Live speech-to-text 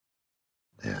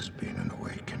has been an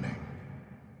awakening.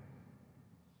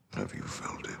 Have you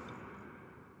felt it?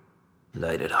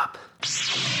 Light it up.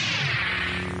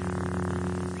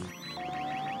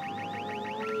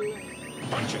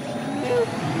 Punch it.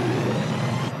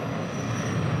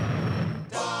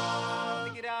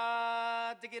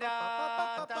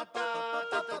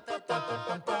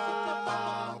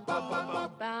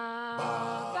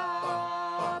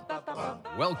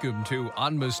 Welcome to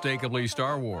Unmistakably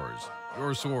Star Wars,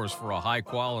 your source for a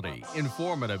high-quality,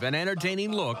 informative, and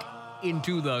entertaining look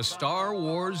into the Star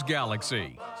Wars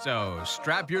galaxy. So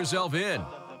strap yourself in,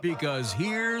 because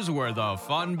here's where the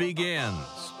fun begins.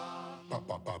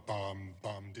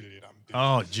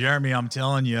 Oh, Jeremy, I'm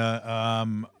telling you,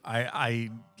 I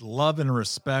love and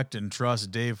respect and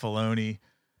trust Dave Filoni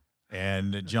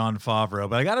and Jon Favreau,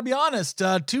 but I got to be honest,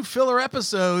 2 filler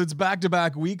episodes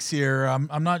back-to-back weeks here.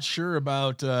 I'm not sure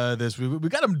about this. We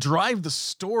got to drive the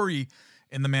story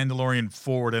in The Mandalorian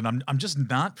forward, and I'm just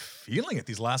not feeling it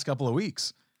these last couple of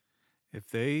weeks. If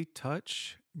they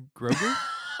touch Grogu,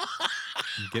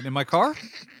 I'm getting in my car,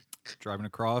 driving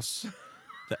across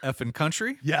the effing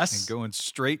country. Yes. And going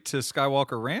straight to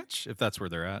Skywalker Ranch, if that's where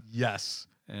they're at. Yes.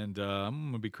 And I'm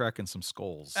going to be cracking some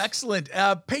skulls. Excellent.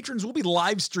 Patrons, we'll be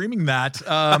live streaming that.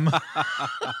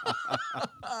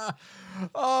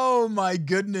 Oh, my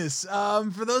goodness.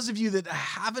 For those of you that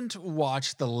haven't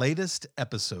watched the latest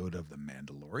episode of The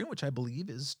Mandalorian, which I believe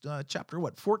is chapter,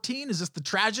 14? Is this the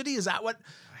tragedy? Is that what?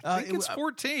 I think it's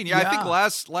 14. Yeah, I think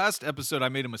last episode I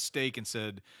made a mistake and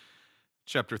said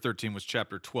chapter 13 was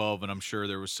chapter 12, and I'm sure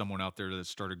there was someone out there that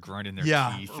started grinding their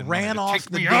teeth and ran off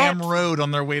the damn road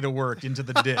on their way to work into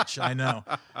the ditch. I know.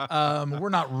 We're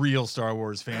not real Star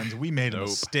Wars fans. We made a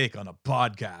mistake on a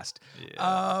podcast.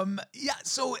 Yeah.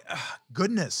 So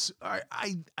goodness,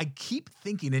 I keep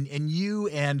thinking, and you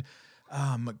and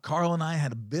Carl and I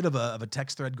had a bit of a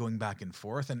text thread going back and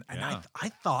forth, and I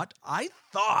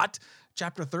thought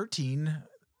chapter 13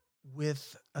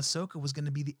 with Ahsoka was going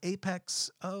to be the apex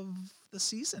of the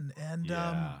season, and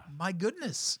my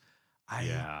goodness,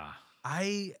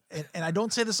 I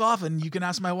don't say this often. You can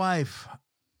ask my wife.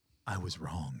 I was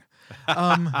wrong.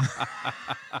 But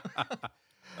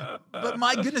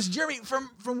my goodness, Jeremy, from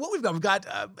what we've got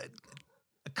a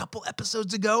couple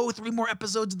episodes to go, 3 more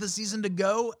episodes of the season to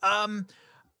go.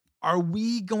 Are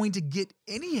we going to get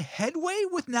any headway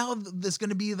with now this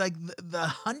going to be like the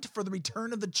hunt for the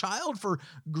return of the child for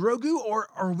Grogu, or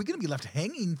are we going to be left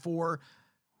hanging for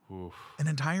an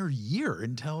entire year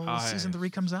until season 3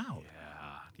 comes out?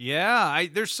 Yeah.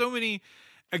 There's so many.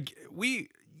 We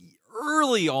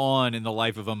early on in the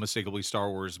life of Unmistakably Star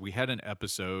Wars, we had an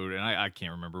episode, and I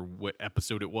can't remember what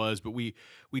episode it was, but we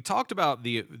talked about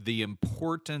the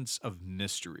importance of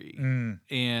mystery,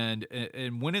 and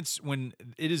when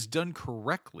it is done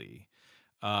correctly,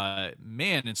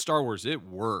 man, in Star Wars it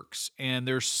works, and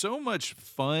there's so much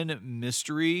fun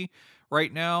mystery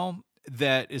right now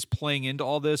that is playing into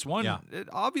all this. It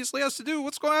obviously has to do with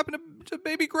what's going to happen to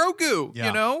baby Grogu,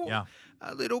 you know? Yeah.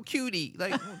 A little cutie,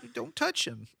 like don't touch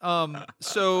him.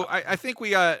 So I think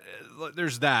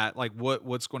there's that, like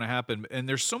what's going to happen, and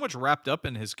there's so much wrapped up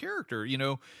in his character. You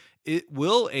know,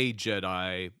 will a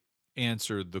Jedi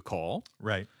answer the call?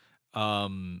 Right.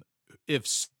 If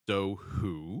so,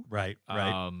 who? Right.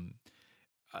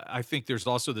 I think there's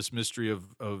also this mystery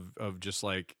of just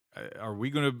like, are we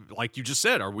going to, like you just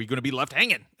said, are we going to be left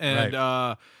hanging? And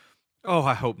oh,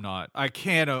 I hope not. I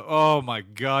can't. Oh my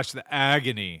gosh, the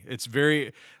agony. It's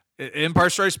very Empire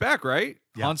Strikes Back, right?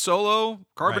 Yeah. Han Solo,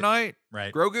 Carbonite,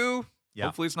 right. Grogu. Yeah.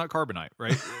 Hopefully it's not Carbonite,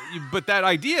 right? But that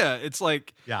idea, it's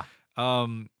like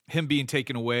him being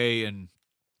taken away and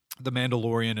the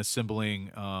Mandalorian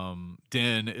assembling,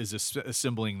 Din is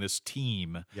assembling this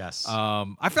team. Yes.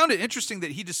 I found it interesting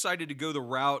that he decided to go the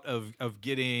route of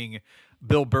getting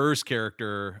Bill Burr's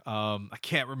character. I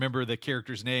can't remember the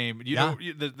character's name. You know,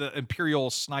 the Imperial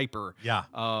sniper. Yeah.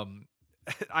 I'm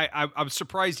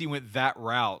surprised he went that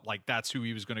route. Like that's who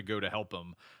he was going to go to help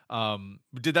him.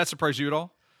 Did that surprise you at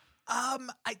all?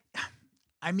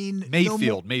 I mean,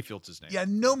 Mayfield's his name. Yeah,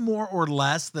 no more or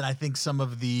less than I think some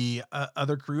of the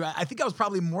other crew. I think I was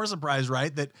probably more surprised,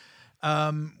 right, that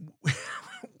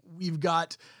we've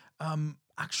got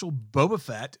actual Boba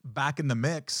Fett back in the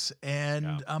mix,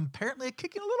 and apparently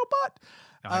kicking a little butt.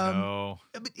 I know.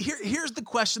 But here's the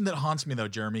question that haunts me, though,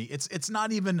 Jeremy. It's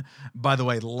not even. By the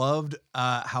way, loved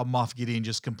how Moff Gideon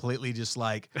just completely just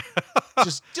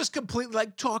completely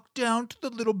like talk down to the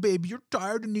little baby. You're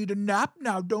tired and need a nap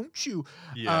now, don't you?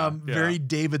 Very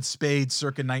David Spade,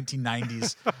 circa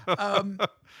 1990s.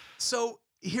 So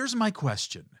here's my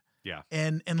question. Yeah.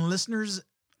 And listeners,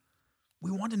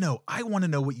 we want to know. I want to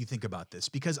know what you think about this,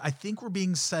 because I think we're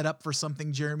being set up for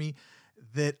something, Jeremy,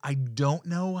 that I don't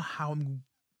know how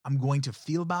I'm going to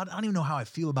feel about it. I don't even know how I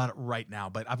feel about it right now,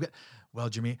 but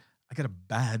Jeremy, I got a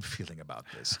bad feeling about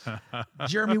this.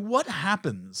 Jeremy, what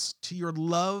happens to your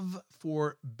love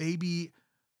for baby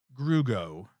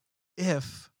Grugo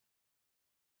if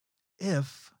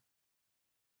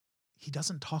he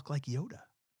doesn't talk like Yoda?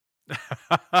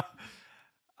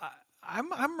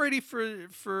 I'm ready for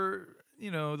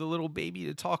the little baby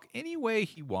to talk any way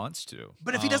he wants to.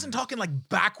 But if he doesn't talk in like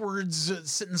backwards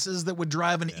sentences that would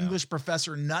drive an English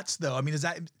professor nuts, though, I mean, is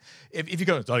that if you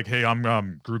go, it's like, hey, I'm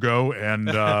Grugo and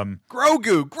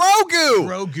Grogu,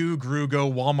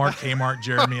 Grugo, Walmart, Kmart,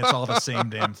 Jeremy, it's all the same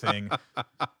damn thing.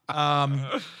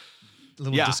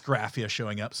 Little dysgraphia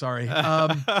showing up. Sorry.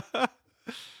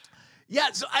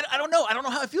 Yeah, so I don't know. I don't know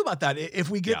how I feel about that. If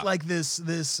we get like this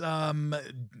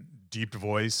deep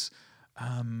voice,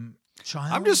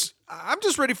 child. I'm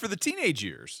just ready for the teenage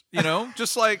years.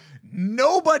 Just like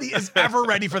nobody is ever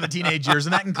ready for the teenage years,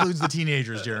 and that includes the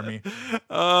teenagers, Jeremy.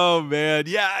 Oh man,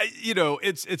 yeah.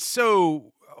 It's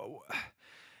so.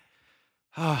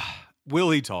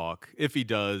 Will he talk? If he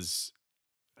does,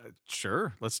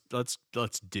 sure. Let's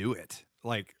do it.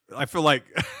 Like I feel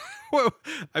like.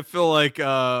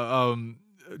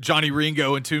 Johnny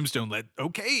Ringo and Tombstone.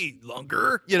 Okay,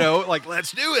 Lunger,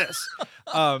 let's do this.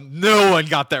 No one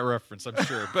got that reference, I'm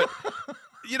sure, but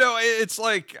it's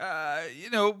like,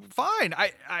 fine.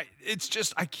 It's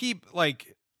just I keep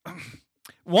like,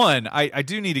 one. I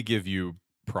do need to give you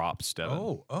props,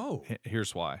 Devin. Oh.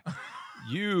 Here's why.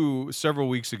 You, several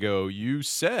weeks ago, you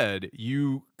said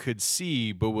you could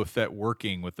see Boba Fett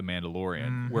working with the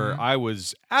Mandalorian, where I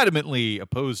was adamantly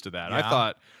opposed to that. Yeah. I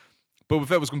thought Boba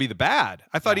Fett was going to be the bad.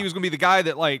 I thought he was going to be the guy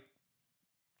that like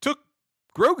took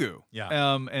Grogu.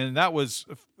 Yeah. And that was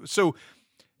so.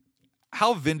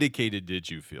 How vindicated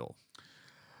did you feel?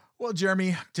 Well,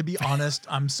 Jeremy, to be honest,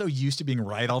 I'm so used to being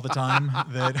right all the time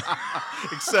that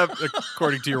except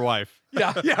according to your wife.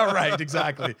 Yeah, right,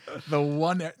 exactly.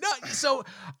 So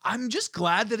I'm just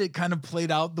glad that it kind of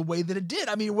played out the way that it did.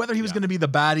 I mean, whether he was going to be the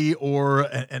baddie or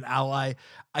an ally,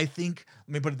 I think,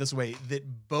 let me put it this way,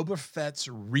 that Boba Fett's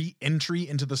re-entry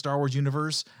into the Star Wars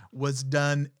universe was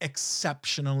done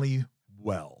exceptionally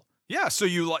well. Yeah, so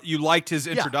you liked his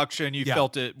introduction. You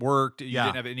felt it worked. You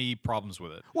didn't have any problems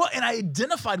with it. Well, and I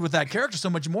identified with that character so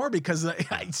much more because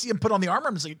I see him put on the armor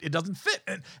and it's like, it doesn't fit.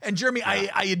 And Jeremy, I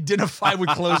identify with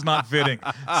clothes not fitting.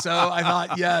 So I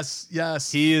thought,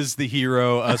 yes. He is the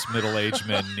hero us middle-aged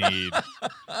men need.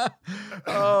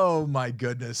 Oh my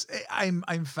goodness.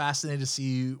 I'm fascinated to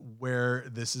see where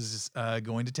this is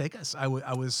going to take us. I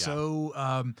was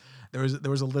so there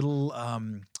was a little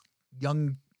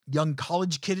young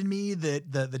college kid in me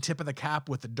that the tip of the cap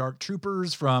with the Dark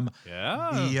Troopers from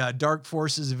the Dark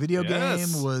Forces video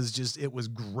game was it was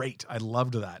great. I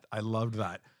loved that.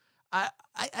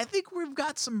 I think we've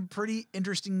got some pretty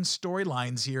interesting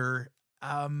storylines here.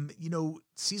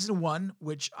 Season 1,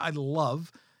 which I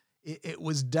love, it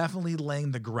was definitely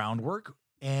laying the groundwork.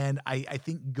 And I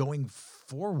think going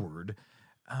forward,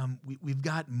 we've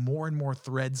got more and more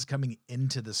threads coming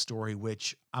into the story,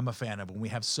 which I'm a fan of. When we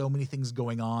have so many things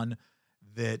going on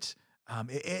that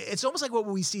it's almost like what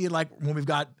we see like when we've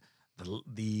got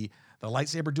the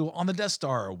lightsaber duel on the Death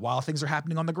Star while things are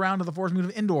happening on the ground of the Force Moon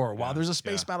of Endor, while there's a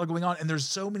space battle going on, and there's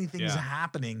so many things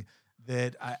happening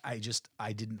that I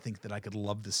didn't think that I could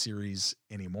love the series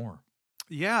anymore.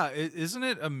 Yeah, isn't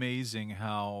it amazing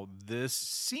how this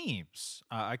seems?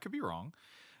 I could be wrong.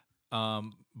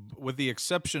 With the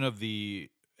exception of the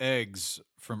eggs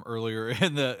from earlier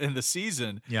in the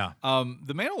season, the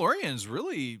Mandalorian's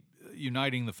really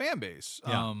uniting the fan base.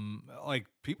 Like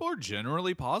people are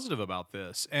generally positive about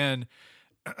this. And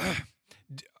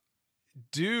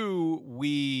do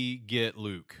we get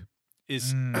Luke?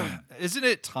 Isn't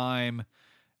it time?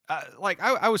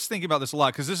 I was thinking about this a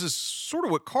lot because this is sort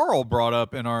of what Carl brought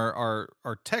up in our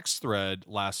text thread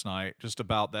last night, just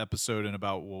about the episode and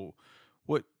about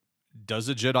what. Does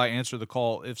a Jedi answer the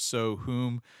call? If so,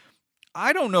 whom?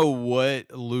 I don't know what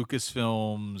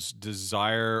Lucasfilm's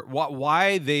desire,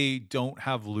 why they don't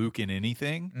have Luke in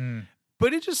anything,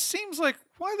 but it just seems like,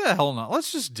 why the hell not?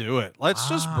 Let's just do it. Let's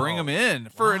just bring him in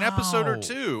for an episode or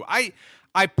two. I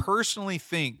personally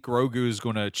think Grogu is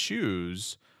going to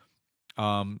choose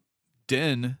Din,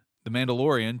 the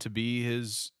Mandalorian, to be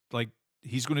his, like,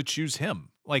 he's going to choose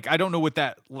him. Like, I don't know what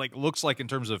that like looks like in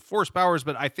terms of force powers,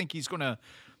 but I think he's going to.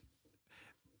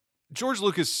 George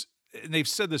Lucas, and they've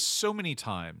said this so many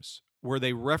times, where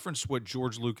they reference what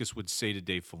George Lucas would say to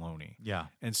Dave Filoni. Yeah.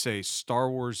 And say, Star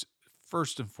Wars,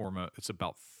 first and foremost, it's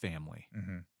about family.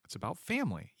 It's about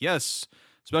family. Yes,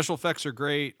 special effects are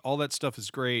great. All that stuff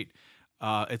is great.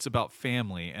 It's about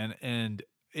family, and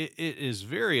it is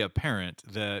very apparent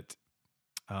that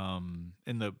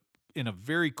in a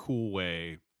very cool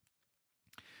way,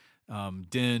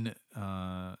 Din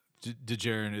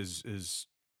Djarin is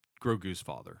Grogu's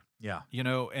father. Yeah.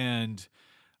 And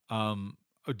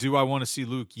do I want to see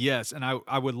Luke? Yes, and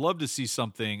I would love to see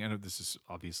something. And this is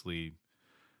obviously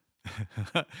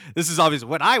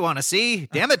what I want to see.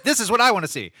 Damn it, this is what I want to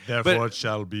see. Therefore it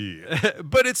shall be.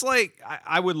 But it's like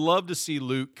I would love to see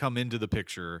Luke come into the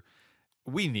picture.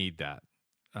 We need that.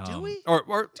 Do we? Or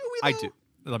Do we, I though? do.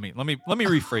 Let me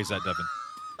rephrase that, Devin.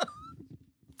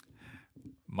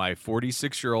 My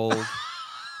 46-year-old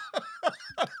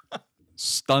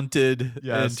stunted in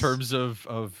Yes. terms of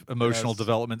emotional Yes.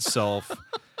 development self.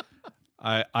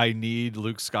 I need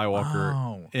Luke Skywalker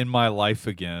Wow. in my life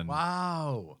again.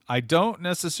 Wow. I don't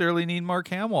necessarily need Mark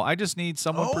Hamill. I just need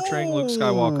someone portraying Luke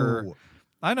Skywalker. Oh,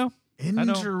 I know. know.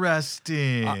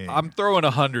 Interesting. I'm throwing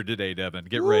 100 today, Devin.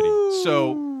 Get ready.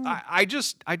 So I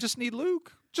just need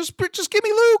Luke. Just give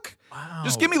me Luke. Wow.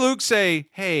 Just give me Luke. Say,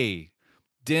 hey,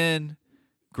 Din,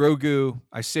 Grogu,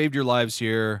 I saved your lives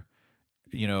here.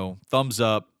 Thumbs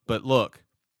up. But look,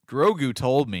 Grogu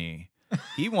told me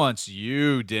he wants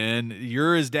you, Din.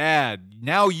 You're his dad.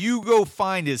 Now you go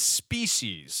find his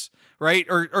species, right?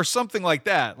 Or something like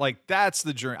that. Like that's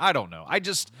the journey. I don't know.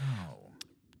 Wow.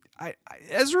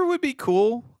 Ezra would be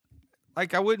cool.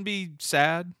 Like I wouldn't be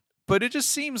sad, but it just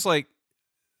seems like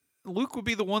Luke would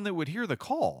be the one that would hear the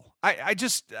call.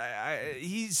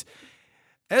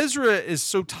 Ezra is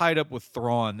so tied up with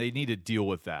Thrawn, they need to deal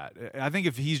with that. I think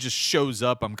if he just shows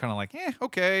up, I'm kind of like,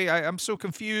 okay, I'm so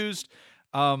confused.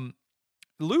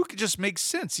 Luke just makes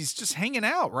sense. He's just hanging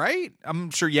out, right? I'm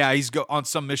sure, he's on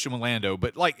some mission with Lando,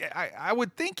 but like I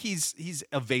would think he's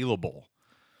available.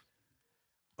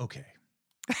 Okay.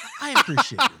 I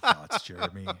appreciate your thoughts,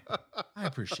 Jeremy. I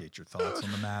appreciate your thoughts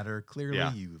on the matter. Clearly,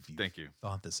 Yeah. you've Thank you.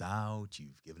 thought this out.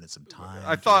 You've given it some time.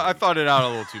 I thought it out a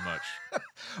little too much.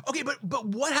 Okay, but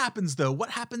what happens though?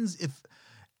 What happens if?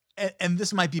 And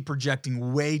this might be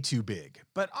projecting way too big,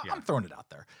 but I'm throwing it out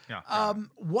there. Yeah.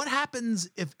 What happens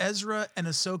if Ezra and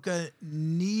Ahsoka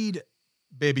need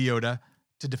Baby Yoda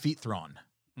to defeat Thrawn?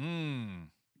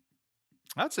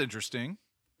 That's interesting.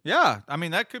 Yeah, I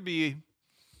mean that could be.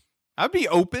 I'd be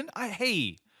open.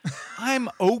 I'm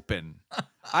open.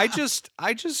 I just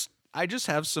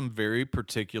have some very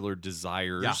particular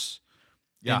desires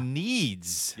and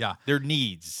needs. Yeah. They're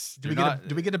needs. Do we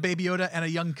get a Baby Yoda and a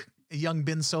young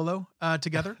Ben Solo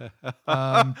together?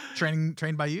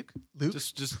 Trained by Luke?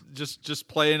 Just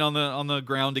playing on the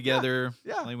ground together.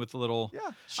 Yeah. Playing with the little.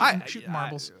 Yeah. Shooting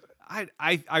marbles.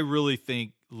 I really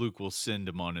think Luke will send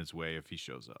him on his way if he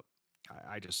shows up.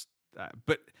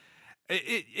 But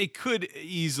it could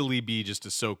easily be just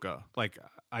Ahsoka. Like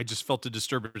I just felt a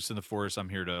disturbance in the Force. I'm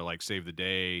here to like save the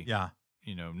day. Yeah.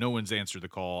 No one's answered the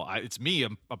call. It's me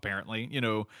apparently.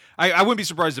 I wouldn't be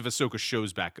surprised if Ahsoka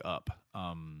shows back up.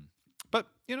 But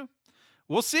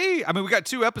we'll see. I mean, we got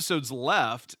 2 episodes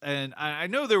left, and I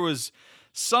know there was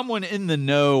someone in the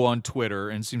know on Twitter,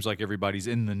 and it seems like everybody's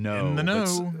in the know. In the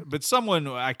know. But someone,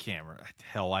 I can't remember.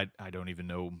 Hell, I don't even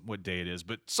know what day it is.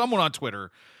 But someone on Twitter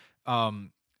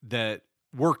that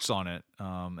works on it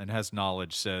and has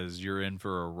knowledge says you're in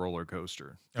for a roller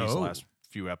coaster these last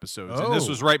few episodes. And this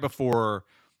was right before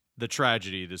the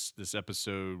tragedy, this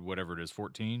episode, whatever it is,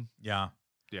 14. Yeah.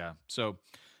 Yeah. So,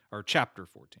 or chapter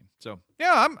 14. So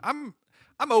yeah, I'm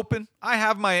open. I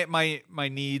have my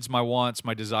needs, my wants,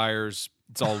 my desires.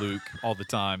 It's all Luke all the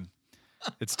time.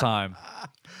 It's time.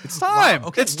 It's time. Wow.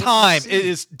 Okay, It's we'll time. see. It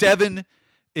is Devin.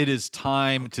 It is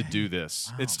time to do this.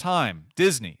 Wow. It's time.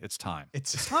 Disney. It's time.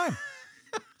 It's time.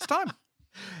 It's time.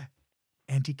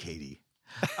 Auntie Katie.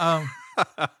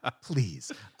 Please.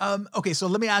 Okay, so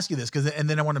let me ask you this, and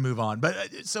then I want to move on. But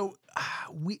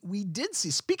we did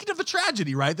see. Speaking of the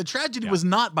tragedy, right? The tragedy was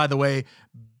not, by the way,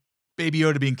 Baby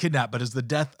Yoda being kidnapped, but is the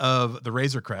death of the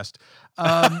Razor Crest.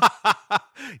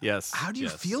 Yes. How do you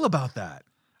feel about that?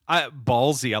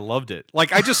 Ballsy. I loved it.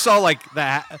 Like I just saw like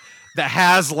the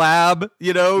HasLab,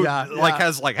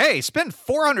 has like, hey, spend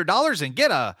 $400 and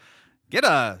get a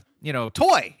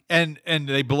toy, and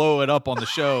they blow it up on the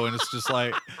show, and it's just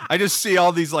like I just see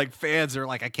all these like fans are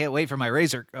like, I can't wait for my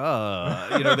Razor.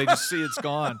 They just see it's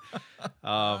gone.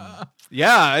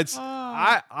 It's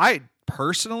I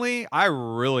personally I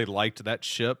really liked that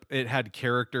ship. It had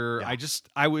character. Yeah.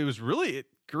 It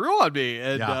grew on me,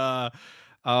 and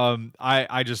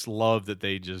I just love that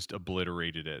they just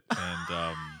obliterated it,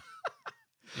 and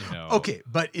Okay,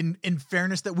 but in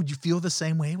fairness, that would you feel the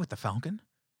same way with the Falcon?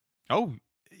 Oh,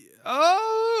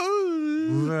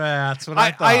 That's what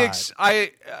I thought.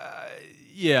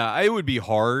 Yeah, it would be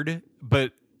hard,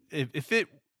 but if it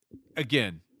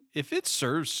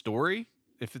serves story,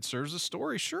 if it serves a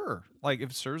story, sure. Like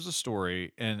if it serves a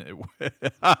story and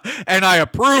and I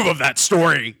approve of that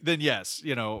story, then yes,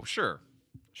 sure.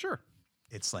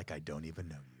 It's like I don't even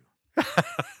know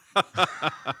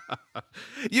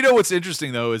you. What's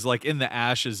interesting though is like in the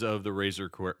ashes of the Razor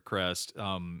Crest,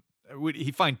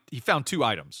 he found 2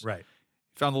 items. Right.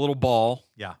 He found the little ball.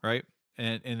 Yeah. Right.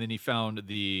 And then he found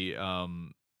the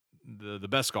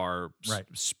Beskar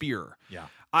spear. Yeah.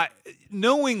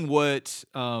 Knowing what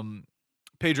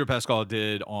Pedro Pascal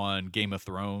did on Game of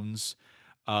Thrones,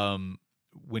 when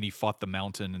he fought the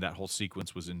Mountain, and that whole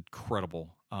sequence was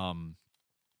incredible.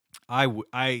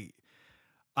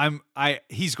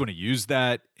 He's going to use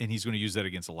that, and he's going to use that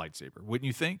against a lightsaber. Wouldn't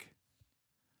you think?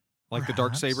 Like the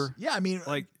dark saber? Yeah, I mean,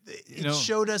 like it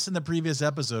showed us in the previous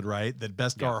episode, right, that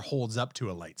Beskar holds up to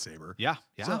a lightsaber. Yeah.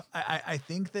 So I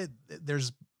think that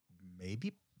there's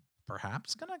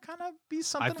perhaps going to kind of be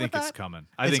something. I think it's coming.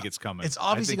 I think it's coming. It's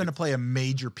obviously going to play a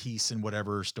major piece in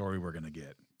whatever story we're going to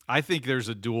get. I think there's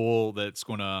a duel that's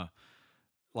going to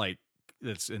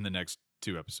that's in the next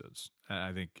 2 episodes.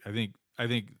 I think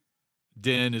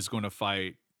Din is going to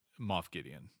fight Moff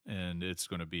Gideon, and it's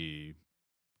going to be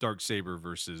Darksaber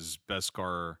versus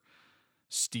Beskar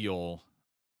steel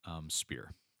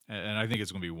spear, and I think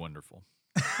it's going to be wonderful.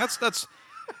 That's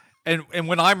and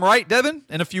when I'm right, Devin,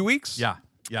 in a few weeks, we'll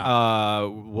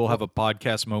have a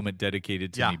podcast moment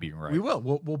dedicated to me being right. We will.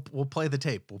 We'll play the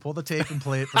tape. We'll pull the tape and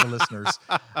play it for the listeners.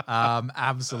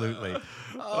 Absolutely.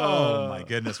 Oh my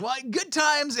goodness. Well, good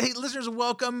times. Hey, listeners,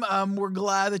 welcome. We're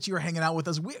glad that you are hanging out with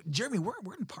us. Jeremy,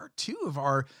 we're in part 2 of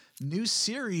our new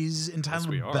series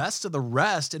entitled Best of the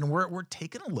Rest, and we're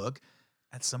taking a look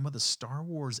at some of the Star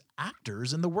Wars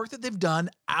actors and the work that they've done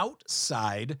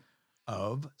outside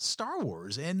of Star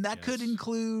Wars. And that could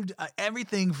include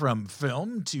everything from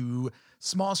film to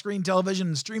small screen television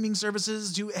and streaming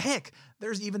services to, heck,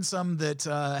 there's even some that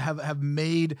have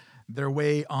made their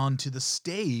way onto the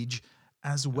stage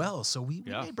as well. So we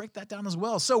may break that down as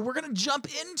well. So we're going to jump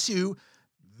into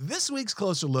this week's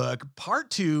Closer Look, part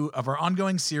 2 of our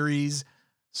ongoing series,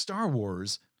 Star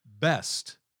Wars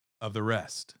Best of the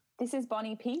Rest. This is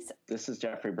Bonnie Peace. This is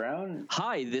Jeffrey Brown.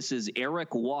 Hi, this is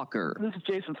Eric Walker. This is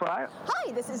Jason Fry.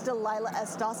 Hi, this is Delilah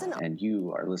S. Dawson. And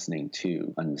you are listening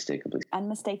to Unmistakably.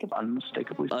 Unmistakably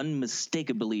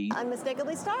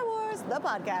Star Wars, the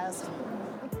podcast.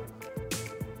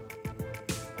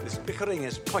 This bickering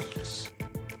is pointless.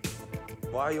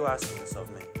 Why are you asking this of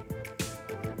me?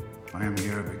 I am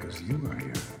here because you are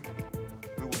here.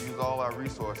 We will use all our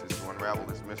resources to unravel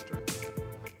this mystery.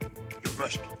 You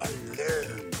must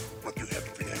unlearn what you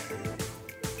have learned.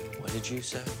 What did you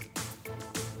say?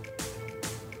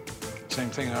 Same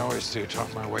thing I always do,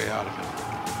 talk my way out of it.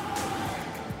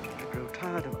 I grow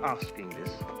tired of asking this,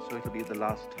 so it'll be the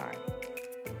last time.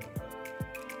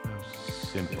 How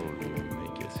simple you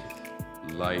make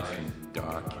it. Light and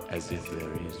dark, as if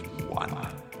there is one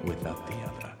without the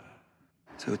other.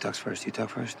 So who talks first? You talk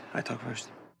first? I talk first?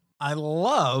 I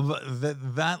love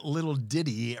that little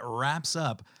ditty wraps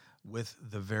up with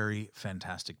the very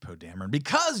fantastic Poe Dameron.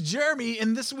 Because, Jeremy,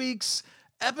 in this week's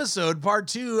episode, part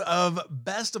 2 of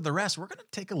Best of the Rest, we're going to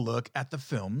take a look at the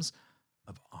films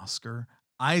of Oscar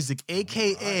Isaac,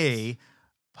 a.k.a.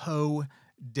 Poe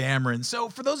Dameron. So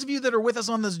for those of you that are with us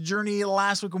on this journey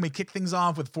last week when we kicked things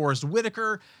off with Forrest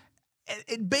Whitaker,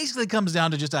 it basically comes down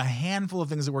to just a handful of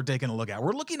things that we're taking a look at.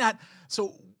 We're looking at,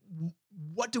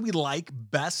 what do we like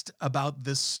best about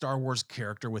this Star Wars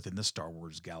character within the Star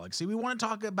Wars galaxy? We want to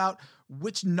talk about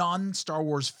which non-Star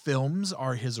Wars films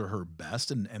are his or her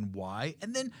best and why.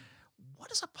 And then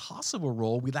what is a possible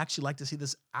role we'd actually like to see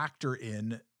this actor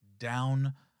in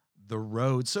down the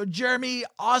road? So Jeremy,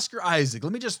 Oscar Isaac,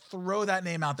 let me just throw that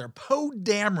name out there. Poe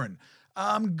Dameron.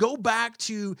 Go back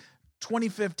to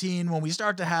 2015 when we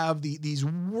start to have these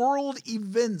world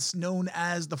events known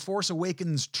as the Force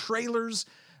Awakens trailers.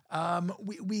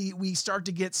 We start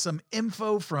to get some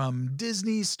info from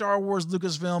Disney, Star Wars,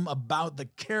 Lucasfilm about the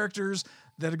characters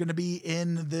that are going to be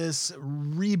in this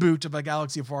reboot of A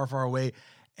Galaxy Far, Far Away.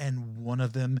 And one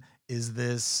of them is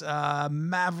this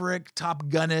maverick, Top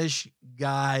Gun-ish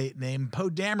guy named Poe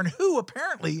Dameron, who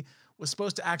apparently was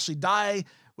supposed to actually die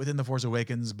within The Force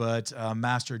Awakens, but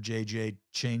Master JJ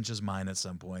changed his mind at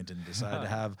some point and decided to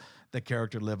have the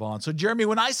character live on. So, Jeremy,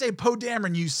 when I say Poe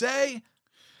Dameron, you say...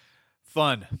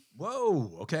 Fun.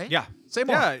 Whoa. Okay. Yeah. Say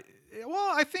more. Yeah.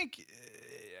 Well, I think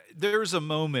there's a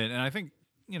moment, and I think,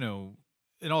 in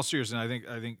all seriousness,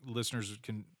 I think listeners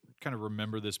can kind of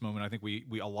remember this moment. I think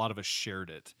we a lot of us shared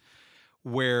it,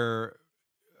 where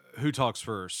Who talks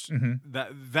first? Mm-hmm.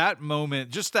 That moment,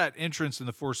 just that entrance in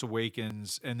The Force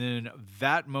Awakens, and then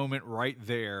that moment right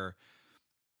there,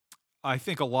 I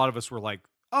think a lot of us were like,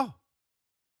 "Oh,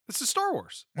 this is Star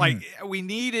Wars." Like we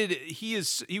needed. He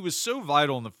was so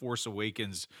vital in The Force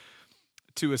Awakens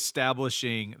to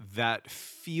establishing that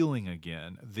feeling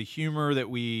again, the humor that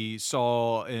we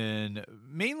saw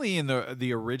mainly in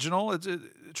the original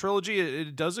trilogy.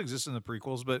 It does exist in the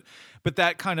prequels, but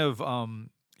that kind of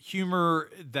humor,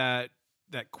 that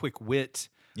quick wit,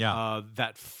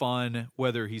 that fun,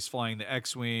 whether he's flying the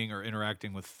X-wing or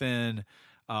interacting with Finn.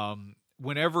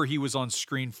 Whenever he was on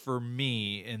screen for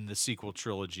me in the sequel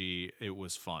trilogy, it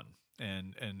was fun,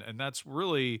 and that's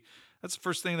the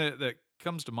first thing that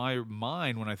comes to my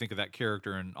mind when I think of that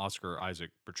character and Oscar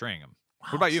Isaac portraying him. Wow.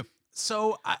 What about you?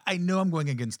 So I know I'm going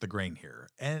against the grain here,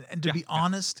 and to be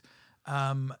honest,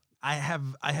 I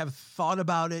have thought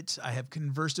about it. I have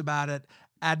conversed about it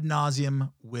ad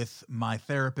nauseum with my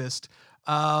therapist.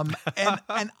 And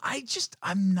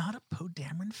I'm not a Poe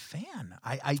Dameron fan.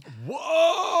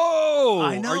 Whoa!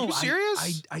 I know. Are you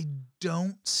serious? I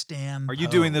don't stand. Are you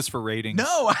Poe. doing this for ratings?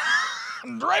 No.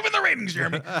 I'm driving the ratings,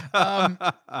 Jeremy.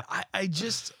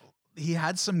 He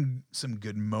had some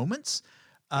good moments.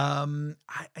 I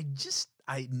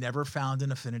never found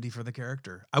an affinity for the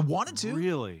character. I wanted to.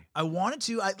 Really? I wanted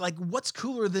to. What's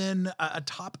cooler than a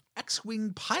top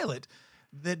X-wing pilot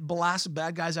that blasts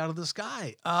bad guys out of the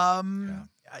sky?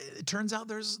 It turns out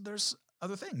there's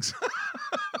other things.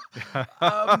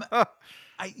 I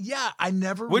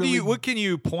never. What can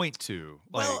you point to?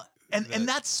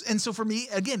 So for me,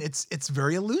 again, it's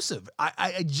very elusive.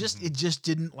 It just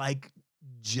didn't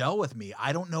gel with me.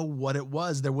 I don't know what it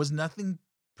was. There was nothing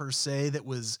per se that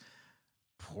was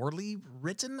poorly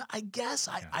written, I guess.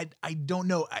 I don't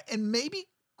know. And maybe,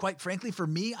 quite frankly, for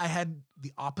me, I had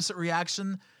the opposite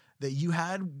reaction that you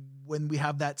had when we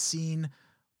have that scene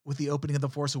with the opening of The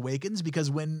Force Awakens,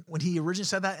 because when he originally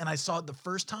said that and I saw it the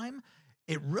first time,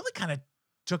 it really kind of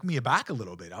took me aback a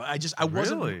little bit. I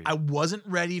wasn't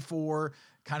ready for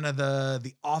kind of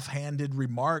the offhanded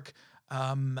remark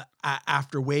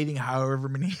after waiting however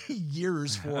many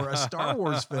years for a Star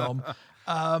Wars film.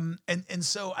 And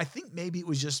so I think maybe it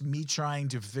was just me trying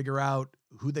to figure out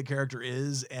who the character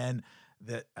is, and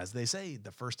that, as they say,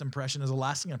 the first impression is a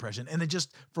lasting impression. And it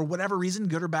just, for whatever reason,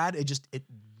 good or bad, it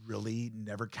really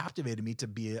never captivated me to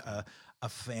be a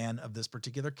fan of this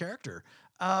particular character.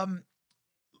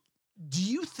 Do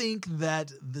you think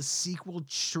that the sequel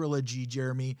trilogy,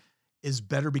 Jeremy, is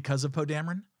better because of Poe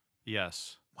Dameron?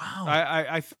 Yes. Wow.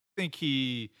 I think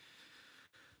he.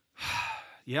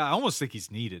 Yeah, I almost think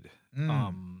he's needed.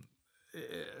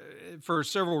 For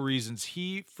several reasons.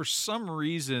 For some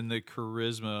reason, the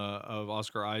charisma of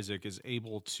Oscar Isaac is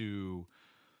able to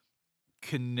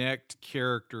connect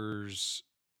characters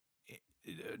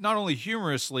not only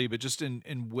humorously, but just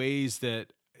in ways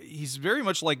that he's very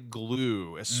much like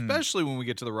glue, especially when we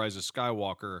get to The Rise of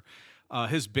Skywalker.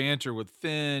 His banter with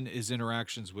Finn, his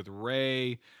interactions with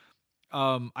Rey.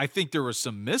 I think there were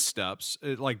some missteps.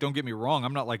 Don't get me wrong,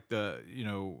 I'm not like the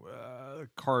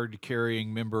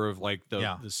card-carrying member of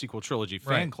the sequel trilogy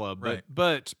fan club,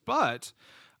 but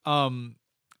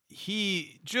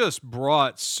he just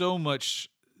brought so much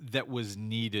that was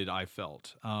needed. I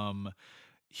felt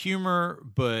humor,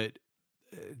 but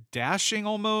dashing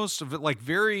almost, of it,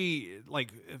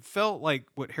 it felt like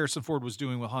what Harrison Ford was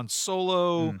doing with Han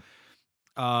Solo.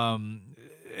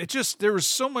 There was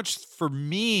so much for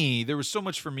me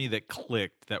that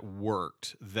clicked, that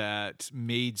worked, that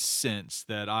made sense,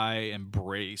 that I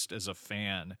embraced as a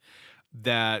fan.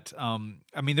 That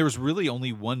there was really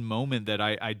only one moment that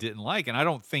I didn't like, and I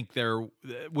don't think there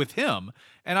with him,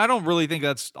 and I don't really think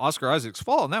that's Oscar Isaac's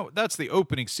fault. And that's the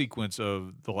opening sequence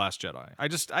of The Last Jedi.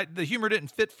 The humor didn't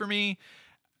fit for me.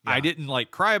 I didn't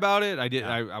cry about it.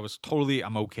 I was totally,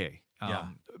 I'm okay.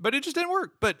 But it just didn't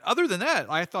work. But other than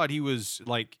that, I thought he was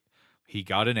he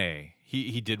got an A.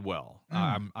 He did well.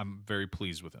 I'm very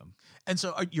pleased with him. And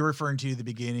so you're referring to the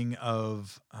beginning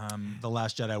of The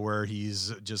Last Jedi, where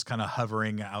he's just kind of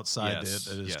hovering outside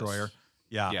the destroyer.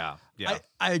 Yeah.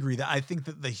 I agree that I think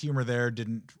that the humor there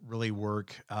didn't really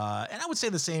work. And I would say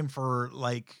the same for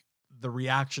the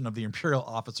reaction of the Imperial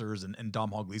officers and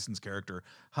Domhnall Gleeson's character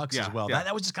Hux as well.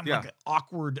 That was just kind of an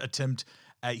awkward attempt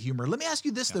at humor. Let me ask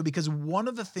you this though, because one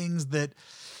of the things that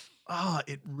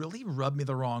it really rubbed me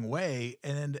the wrong way,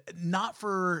 and not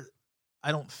for,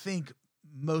 I don't think,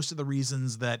 most of the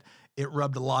reasons that it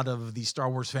rubbed a lot of the Star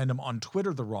Wars fandom on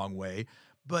Twitter the wrong way.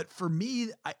 But for me,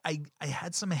 I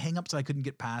had some hangups I couldn't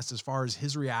get past as far as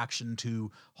his reaction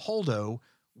to Holdo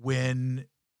when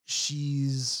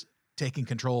she's taking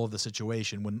control of the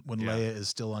situation when Leia is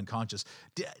still unconscious.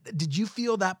 Did you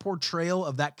feel that portrayal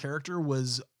of that character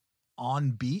was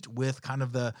on beat with kind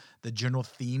of the general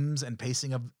themes and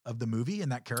pacing of the movie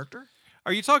and that character?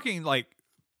 Are you talking like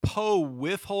Poe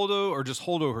with Holdo, or just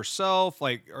Holdo herself,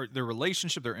 like, or their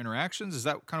relationship, their interactions? Is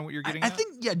that kind of what you're getting I at?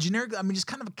 think, yeah, generic. I mean, just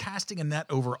kind of casting a net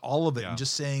over all of it and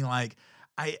just saying like,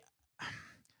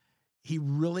 he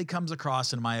really comes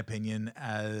across, in my opinion,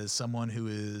 as someone who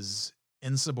is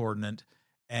insubordinate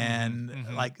and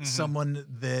someone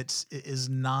that is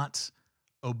not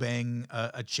obeying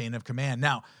a chain of command.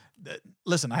 Now,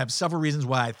 listen, I have several reasons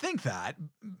why I think that.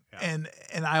 And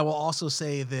I will also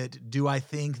say that, do I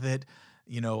think that,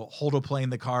 Holdo playing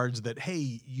the cards that,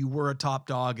 hey, you were a top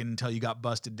dog until you got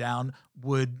busted down,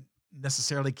 would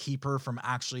necessarily keep her from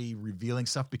actually revealing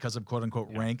stuff because of quote unquote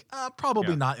rank?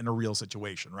 Probably not in a real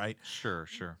situation, right? Sure.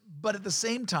 But at the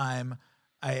same time,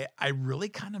 I really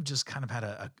kind of had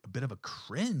a bit of a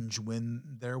cringe when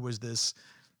there was this,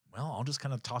 well, I'll just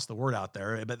kind of toss the word out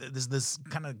there, but there's this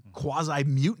kind of quasi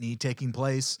mutiny taking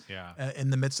place in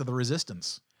the midst of the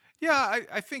resistance. Yeah,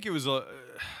 I think it was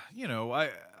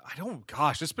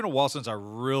it's been a while since I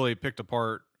really picked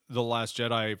apart The Last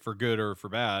Jedi for good or for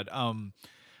bad.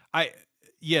 I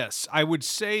would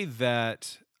say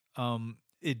that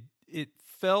it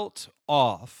felt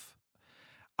off.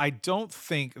 I don't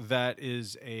think that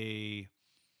is I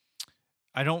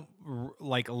don't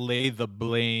lay the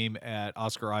blame at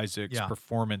Oscar Isaac's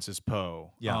performance as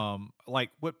Poe. Yeah.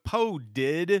 Like what Poe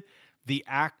did, the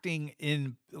acting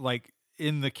in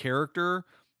the character,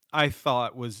 I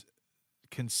thought was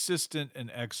consistent and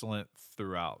excellent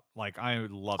throughout. Like, I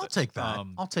love it. I'll take that.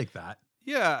 I'll take that.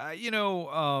 Yeah,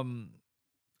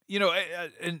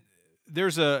 and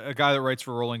there's a guy that writes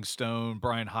for Rolling Stone,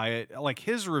 Brian Hyatt. Like,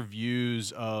 his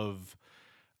reviews of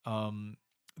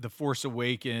The Force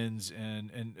Awakens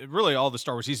and really all the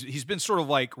Star Wars. He's been sort of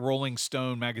like Rolling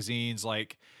Stone magazine's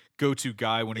like go-to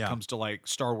guy when it comes to like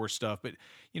Star Wars stuff. But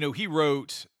he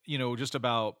wrote just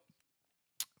about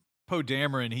Poe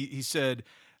Dameron. He said.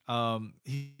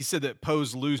 He said that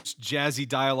Poe's loose, jazzy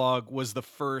dialogue was the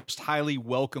first highly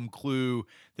welcome clue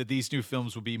that these new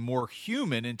films would be more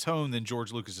human in tone than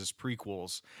George Lucas's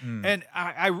prequels. And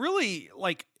I really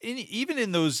even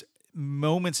in those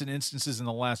moments and instances in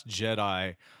The Last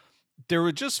Jedi,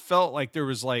 just felt like there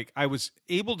was I was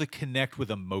able to connect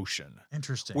with emotion.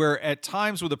 Interesting. Where at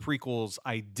times with the prequels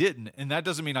I didn't, and that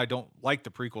doesn't mean I don't like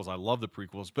the prequels. I love the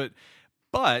prequels, but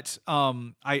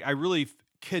I really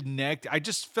connect. I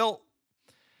just felt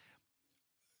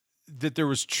that there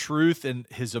was truth in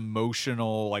his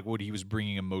emotional, like what he was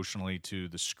bringing emotionally to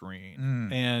the screen.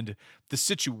 And the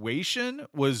situation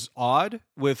was odd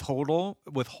with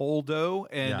Holdo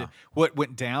and what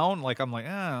went down. Like, I'm like,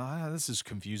 this is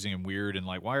confusing and weird. And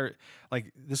why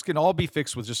this can all be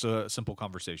fixed with just a simple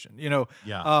conversation,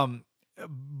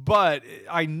 but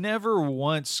I never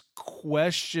once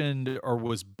questioned or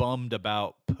was bummed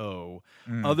about Poe,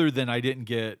 other than I didn't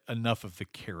get enough of the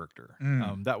character.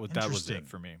 That was it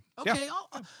for me. Okay,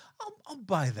 I'll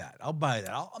buy that.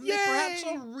 Perhaps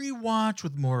I'll rewatch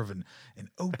with more of an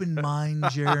open mind,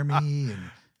 Jeremy, and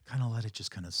kind of let it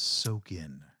just kind of soak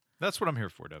in. That's what I'm here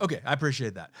for, Devin. Okay, I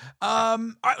appreciate that. All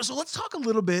right, so let's talk a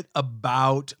little bit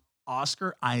about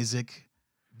Oscar Isaac,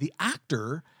 the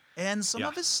actor, and some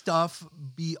of his stuff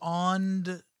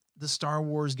beyond the Star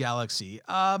Wars galaxy.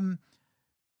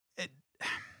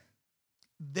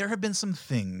 There have been some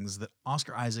things that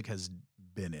Oscar Isaac has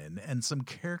been in and some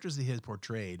characters that he has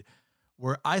portrayed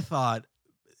where I thought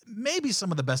maybe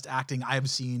some of the best acting I've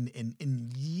seen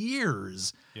in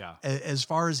years. Yeah. As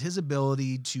far as his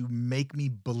ability to make me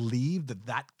believe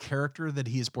that character that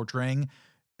he is portraying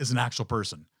is an actual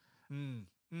person.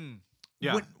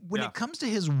 Yeah. When it comes to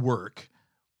his work,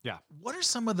 what are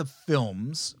some of the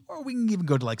films, or we can even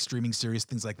go to streaming series,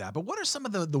 things like that, but what are some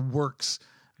of the works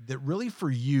that really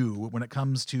for you, when it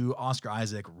comes to Oscar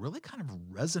Isaac, really kind of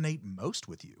resonate most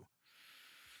with you?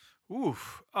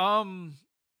 Oof. I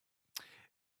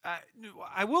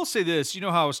will say this, how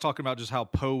I was talking about just how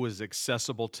Poe was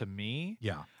accessible to me?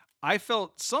 Yeah. I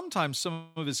felt sometimes some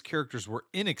of his characters were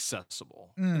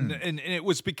inaccessible. And it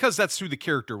was because that's who the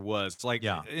character was.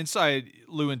 Inside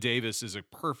Llewyn Davis is a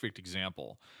perfect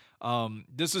example.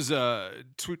 This is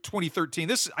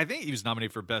 2013. I think he was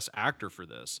nominated for Best Actor for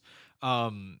this.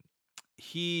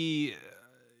 He,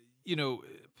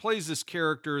 plays this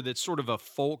character that's sort of a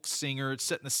folk singer. It's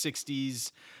set in the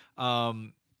 60s.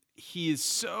 He is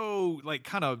so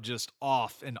kind of just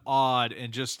off and odd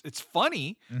and just, it's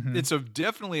funny. It's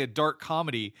definitely a dark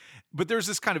comedy, but there's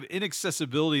this kind of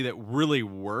inaccessibility that really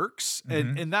works.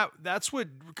 And that's what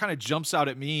kind of jumps out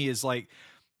at me is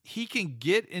he can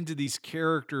get into these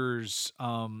characters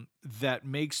that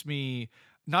makes me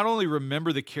not only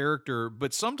remember the character,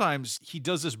 but sometimes he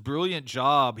does this brilliant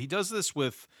job. He does this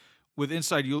with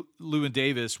Inside Llewyn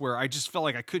Davis, where I just felt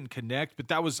like I couldn't connect, but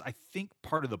that was, I think,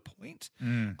 part of the point.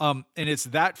 And it's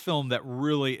that film that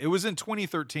really, it was in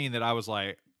 2013 that I was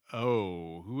like,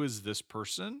 oh, who is this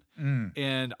person?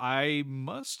 And I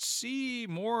must see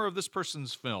more of this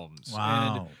person's films.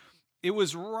 Wow. And it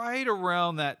was right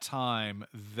around that time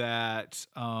that,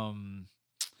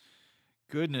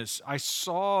 goodness, I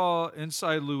saw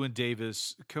Inside Llewyn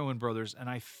Davis, Coen Brothers, and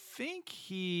I think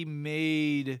he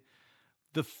made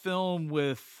the film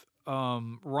with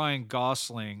Ryan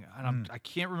Gosling, and I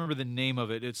can't remember the name of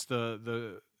it. It's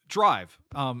the Drive.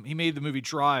 He made the movie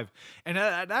Drive, and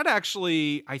that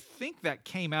actually, I think that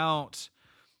came out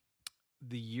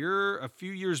a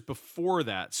few years before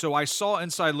that. So I saw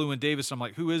Inside Llewyn Davis. I'm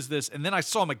like, who is this? And then I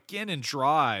saw him again in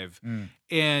Drive,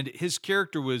 and his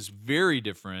character was very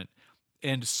different.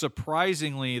 And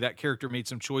surprisingly, that character made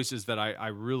some choices that I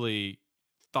really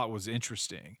thought was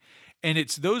interesting. And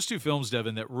it's those two films,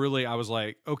 Devin, that really I was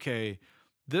like, okay,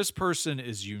 this person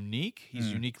is unique.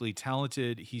 He's uniquely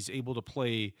talented. He's able to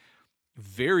play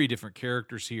very different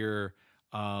characters here.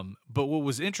 But what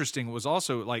was interesting was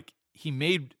also like he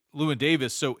made Llewyn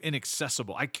Davis so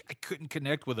inaccessible. I couldn't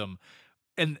connect with him.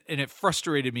 And it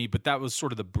frustrated me, but that was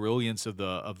sort of the brilliance of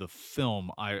the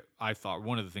film. I thought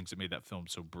one of the things that made that film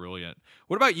so brilliant.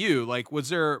 What about you? Like, was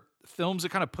there films that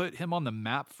kind of put him on the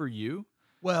map for you?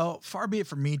 Well, far be it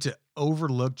from me to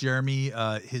overlook, Jeremy,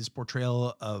 his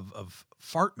portrayal of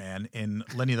Fart Man in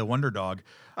Lenny the Wonder Dog.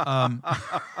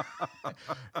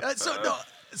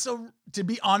 So to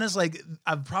be honest, like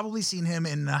I've probably seen him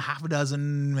in a half a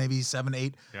dozen, maybe 7,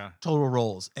 8 total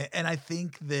roles. And I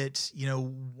think that,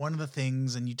 one of the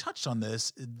things, and you touched on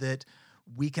this, that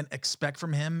we can expect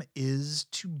from him is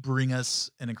to bring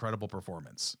us an incredible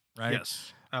performance, right?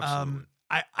 Yes, absolutely.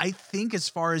 I think as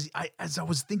far as I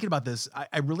was thinking about this,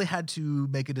 I really had to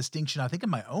make a distinction, I think, in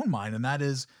my own mind, and that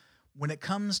is when it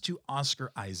comes to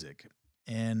Oscar Isaac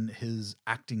and his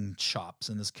acting chops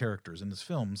and his characters in his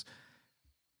films.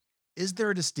 Is there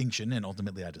a distinction? And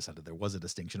ultimately, I decided there was a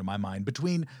distinction in my mind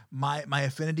between my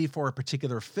affinity for a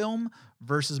particular film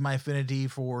versus my affinity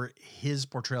for his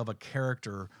portrayal of a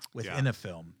character within a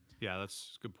film. Yeah,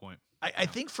 that's a good point. I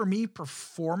think for me,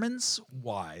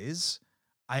 performance-wise,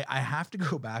 I have to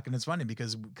go back, and it's funny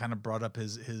because we kind of brought up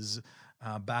his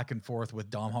back and forth with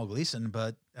Domhnall Gleeson,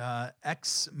 but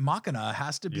Ex Machina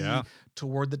has to be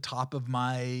toward the top of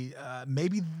my,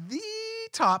 maybe the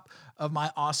top of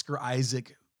my Oscar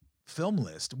Isaac film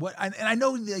list. And I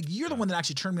know like, you're the one that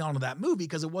actually turned me on to that movie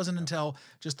because it wasn't until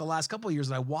just the last couple of years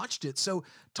that I watched it. So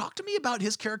talk to me about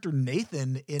his character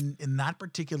Nathan in that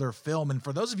particular film. And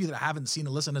for those of you that haven't seen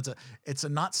it, listen, it's a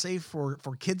not safe for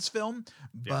kids film,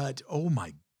 but oh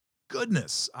my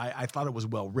goodness, I thought it was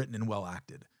well written and well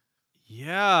acted.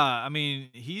 Yeah, I mean,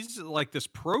 he's like this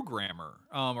programmer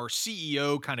or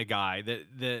CEO kind of guy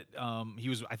that he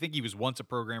was. I think he was once a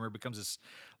programmer, becomes this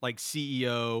like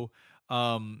CEO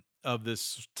of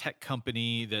this tech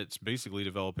company that's basically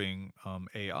developing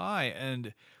AI.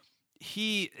 And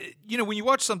he, when you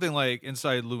watch something like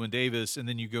Inside Llewyn Davis and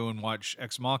then you go and watch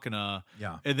Ex Machina,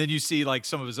 and then you see like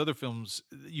some of his other films,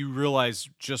 you realize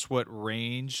just what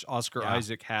range Oscar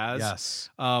Isaac has. Yes.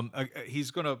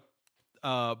 He's going to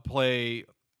play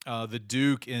the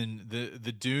Duke in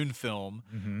the Dune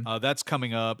film. That's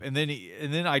coming up. And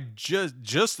then I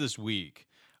just this week,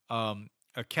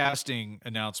 a casting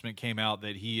announcement came out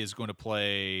that he is going to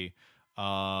play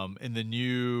in the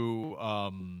new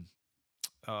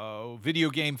video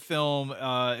game film.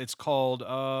 It's called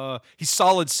he's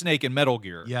Solid Snake in Metal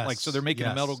Gear. Yes. Like, so they're making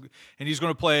a Metal, and he's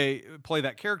going to play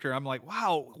that character. I'm like,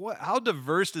 wow, how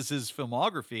diverse is his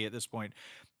filmography at this point?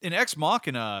 In Ex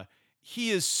Machina,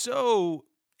 he is so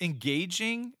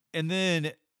engaging and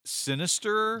then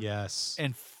sinister,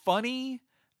 and funny.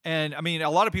 And I mean, a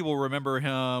lot of people remember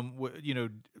him,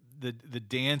 the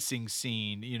dancing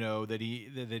scene, that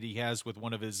he has with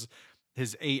one of his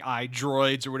AI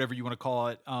droids or whatever you want to call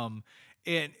it.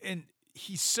 And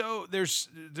he's so there's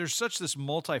such this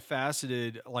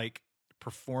multifaceted like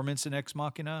performance in Ex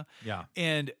Machina. Yeah.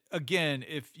 And again,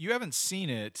 if you haven't seen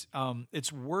it,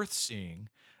 it's worth seeing.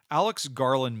 Alex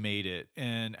Garland made it,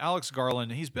 and Alex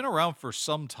Garland, he's been around for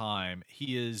some time.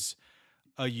 He is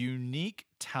a unique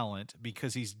talent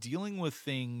because he's dealing with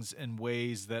things in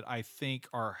ways that I think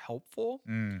are helpful.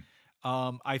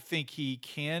 I think he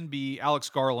can be, Alex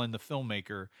Garland, the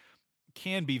filmmaker,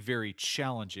 can be very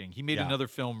challenging. He made another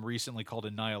film recently called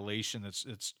Annihilation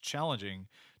that's challenging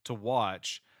to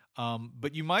watch.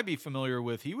 But you might be familiar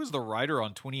with, he was the writer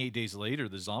on 28 Days Later,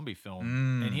 the zombie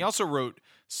film. And he also wrote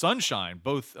Sunshine,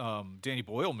 both Danny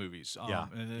Boyle movies.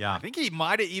 And I think he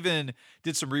might have even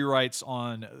did some rewrites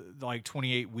on like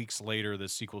 28 Weeks Later, the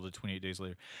sequel to 28 Days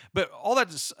Later. But all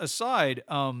that aside,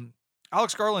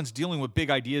 Alex Garland's dealing with big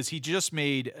ideas. He just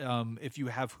made, if you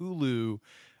have Hulu,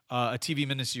 a TV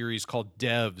miniseries called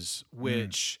Devs,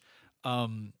 which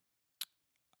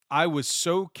I was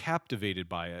so captivated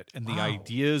by it and the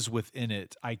ideas within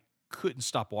it. I couldn't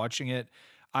stop watching it.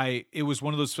 It was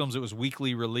one of those films that was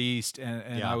weekly released,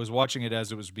 and I was watching it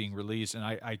as it was being released, and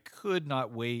I could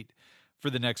not wait for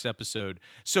the next episode.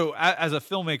 So as a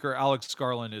filmmaker, Alex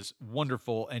Garland is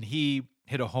wonderful, and he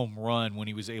hit a home run when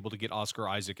he was able to get Oscar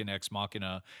Isaac in Ex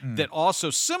Machina that also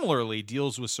similarly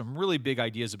deals with some really big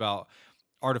ideas about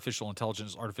artificial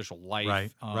intelligence, artificial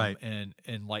life,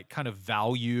 and like kind of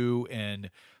value and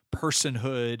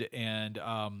personhood, and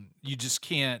you just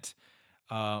can't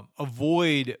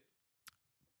avoid,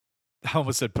 I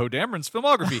almost said Poe Dameron's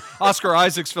filmography, Oscar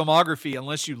Isaac's filmography,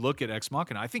 unless you look at Ex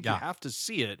Machina. I think you have to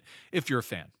see it if you're a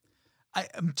fan.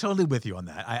 I'm totally with you on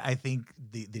that. I think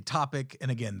the topic,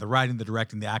 and again, the writing, the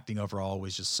directing, the acting overall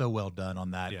was just so well done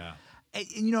on that. Yeah. And,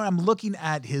 you know, I'm looking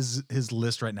at his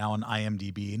list right now on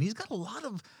IMDb, and he's got a lot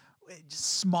of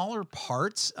smaller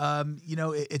parts. You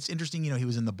know, it's interesting. You know, he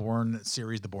was in the Bourne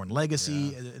series, The Bourne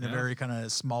Legacy, in a very kind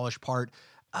of smallish part.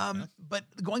 But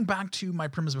going back to my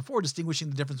premise before, distinguishing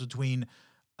the difference between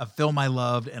a film I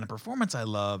loved and a performance I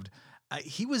loved,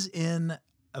 he was in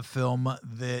a film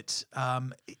that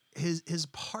his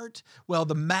part, well,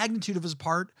 the magnitude of his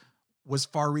part was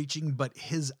far-reaching, but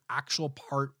his actual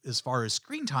part as far as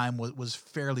screen time was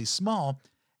fairly small.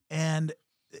 And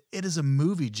it is a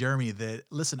movie, Jeremy, that,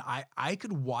 listen, I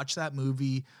could watch that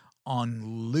movie on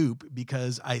loop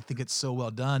because I think it's so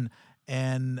well done.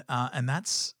 And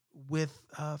that's with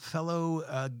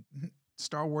fellow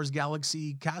Star Wars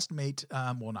Galaxy castmate,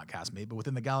 well, not castmate, but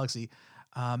within the galaxy,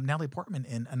 Natalie Portman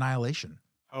in Annihilation.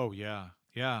 Oh, yeah.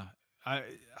 Yeah.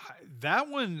 That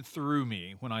one threw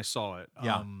me when I saw it.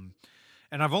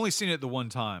 And I've only seen it the one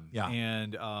time. Yeah.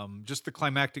 And just the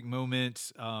climactic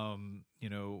moment, you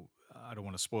know, I don't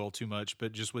want to spoil too much,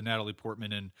 but just with Natalie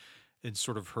Portman and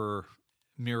sort of her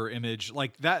mirror image,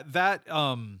 like that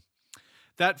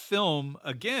film,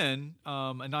 again,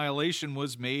 Annihilation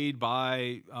was made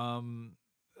by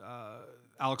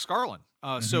Alex Garland.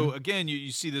 So again,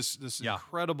 you see this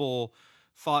incredible,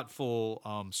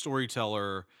 thoughtful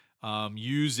storyteller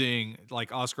using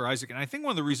like Oscar Isaac. And I think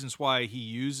one of the reasons why he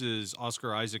uses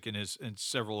Oscar Isaac in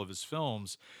several of his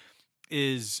films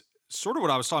is sort of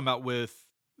what I was talking about with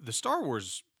the Star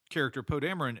Wars character Poe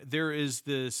Dameron. There is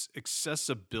this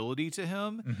accessibility to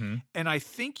him, and I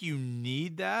think you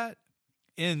need that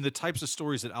in the types of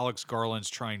stories that Alex Garland's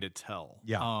trying to tell.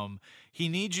 He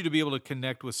needs you to be able to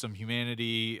connect with some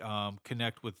humanity,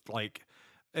 connect with like,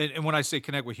 and when I say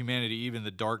connect with humanity, even the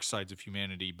dark sides of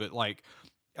humanity, but like,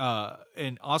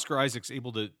 and Oscar Isaac's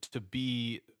able to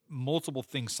be multiple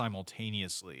things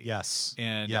simultaneously.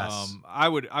 And I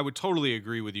would totally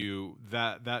agree with you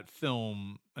that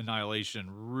film Annihilation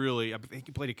really, I think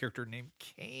he played a character named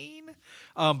Kane.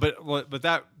 But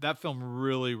that film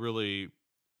really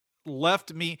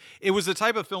left me. It was the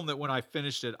type of film that when I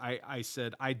finished it, I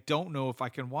said, I don't know if I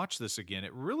can watch this again.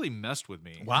 It really messed with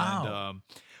me. Wow. And,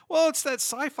 well, it's that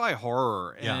sci-fi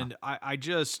horror, and I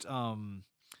just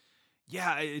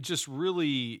it just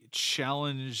really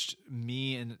challenged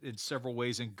me in several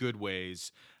ways, in good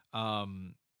ways.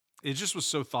 It just was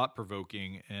so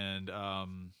thought-provoking, and I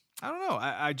don't know.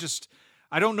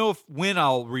 I don't know when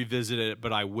I'll revisit it,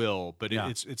 but I will. But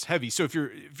it's heavy. So if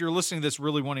you're listening to this,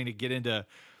 really wanting to get into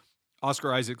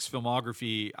Oscar Isaac's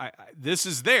filmography, this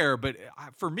is there. But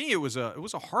for me, it was a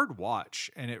hard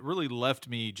watch, and it really left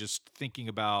me just thinking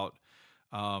about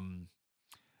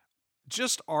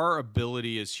just our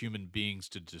ability as human beings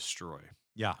to destroy.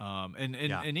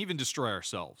 And even destroy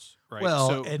ourselves, right?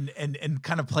 Well, so, and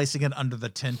kind of placing it under the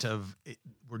tent of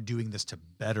we're doing this to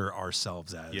better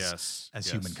ourselves as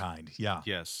humankind.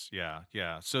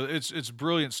 So it's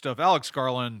brilliant stuff. Alex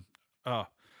Garland,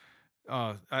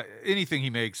 anything he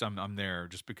makes, I'm there,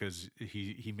 just because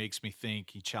he makes me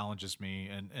think, he challenges me,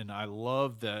 and I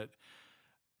love that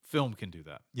film can do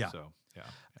that.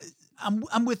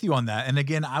 I'm with you on that. And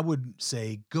again, I would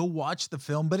say go watch the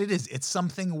film, but it's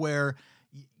something where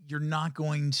you're not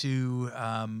going to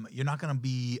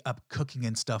be up cooking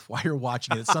and stuff while you're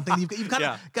watching it. It's something you've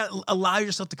got to allow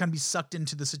yourself to kind of be sucked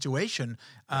into the situation.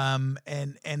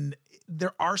 And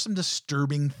there are some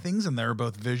disturbing things in there,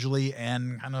 both visually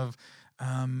and kind of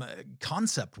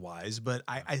concept wise. But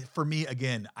for me,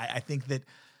 again, I think that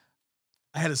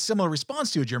I had a similar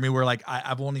response to it, Jeremy, where like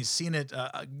I've only seen it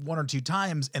one or two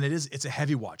times, and it's a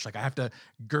heavy watch. Like I have to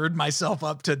gird myself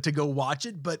up to go watch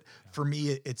it, but for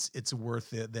me, it's worth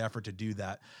the effort to do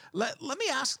that. Let me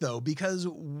ask though, because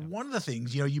one of the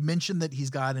things, you mentioned that he's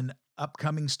got an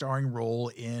upcoming starring role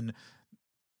in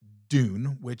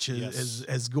Dune, which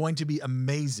is going to be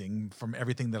amazing from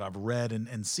everything that I've read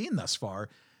and seen thus far.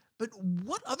 But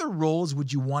what other roles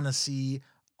would you want to see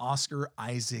Oscar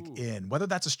Isaac in? Whether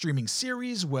that's a streaming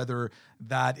series, whether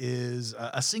that is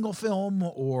a single film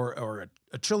or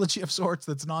a trilogy of sorts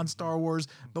that's non-Star Wars.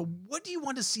 But what do you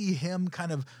want to see him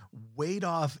kind of wade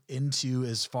off into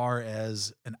as far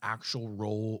as an actual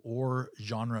role or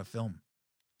genre film?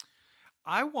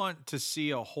 I want to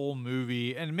see a whole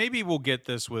movie, and maybe we'll get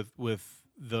this with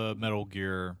the Metal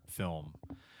Gear film,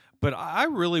 but I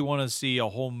really want to see a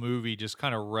whole movie just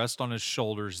kind of rest on his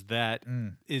shoulders that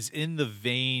is in the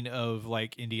vein of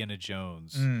like Indiana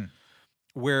Jones,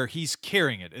 where he's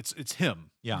carrying it. It's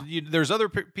him. Yeah. There's other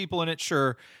people in it,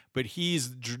 sure, but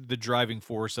he's the driving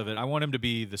force of it. I want him to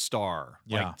be the star,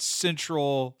 like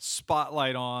central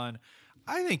spotlight on.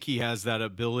 I think he has that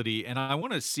ability, and I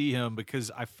want to see him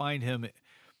because I find him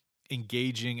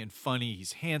engaging and funny.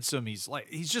 He's handsome.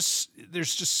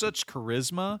 There's just such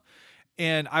charisma.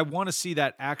 And I want to see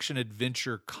that action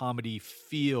adventure comedy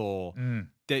feel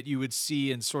that you would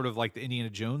see in sort of like the Indiana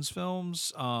Jones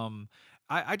films.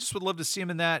 I just would love to see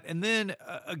him in that. And then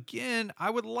again,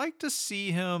 I would like to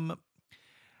see him.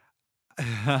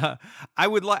 I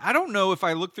don't know if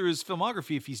I look through his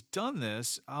filmography, if he's done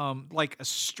this, like a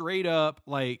straight up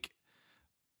like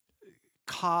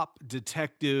cop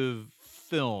detective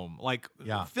film, like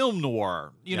film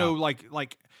noir, you know,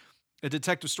 like a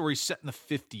detective story set in the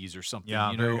 50s or something.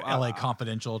 Yeah, you know, LA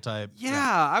Confidential type.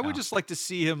 Yeah, I would just like to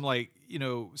see him like,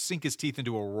 sink his teeth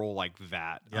into a role like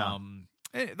that. Yeah.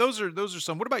 Those are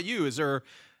some. What about you? Is there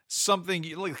something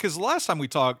because the last time we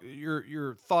talked,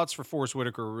 your thoughts for Forrest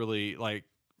Whitaker really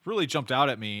jumped out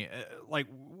at me. Like,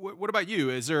 what about you?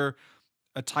 Is there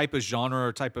a type of genre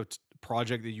or type of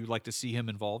project that you'd like to see him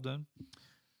involved in?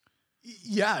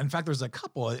 Yeah, in fact, there's a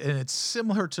couple, and it's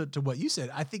similar to what you said.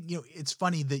 I think, it's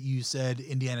funny that you said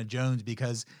Indiana Jones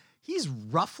because he's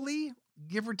roughly,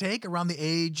 give or take, around the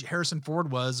age Harrison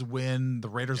Ford was when the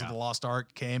Raiders of the Lost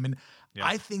Ark came. And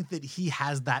I think that he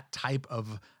has that type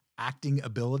of acting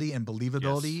ability and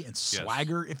believability and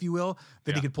swagger, if you will,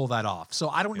 that he could pull that off. So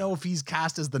I don't know if he's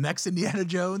cast as the next Indiana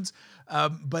Jones,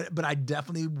 but I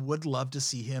definitely would love to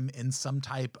see him in some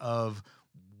type of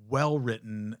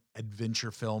well-written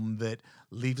adventure film that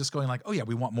leaves us going like, oh yeah,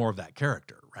 we want more of that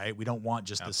character, right? We don't want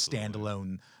just the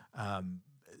standalone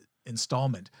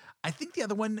installment. I think the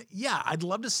other one, I'd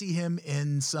love to see him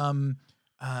in some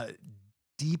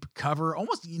deep cover,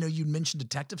 almost, you mentioned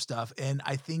detective stuff. And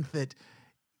I think that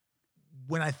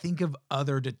when I think of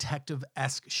other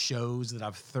detective-esque shows that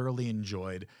I've thoroughly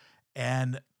enjoyed,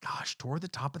 and gosh, toward the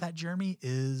top of that, Jeremy,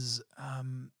 is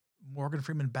Morgan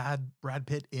Freeman, Brad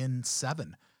Pitt in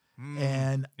Seven.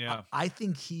 And I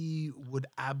think he would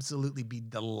absolutely be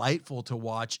delightful to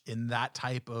watch in that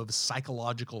type of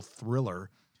psychological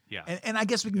thriller. Yeah. And I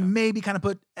guess we can maybe kind of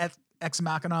put Ex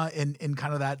Machina in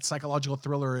kind of that psychological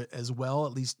thriller as well,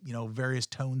 at least, various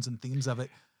tones and themes of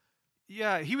it.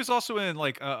 Yeah, he was also in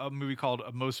like a movie called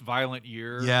A Most Violent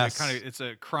Year. Yes. It's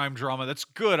a crime drama. That's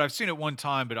good. I've seen it one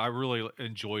time, but I really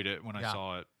enjoyed it when I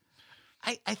saw it.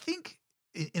 I think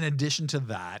in addition to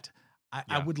that,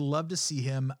 I would love to see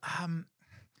him.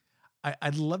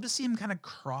 I'd love to see him kind of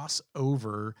cross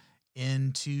over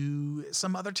into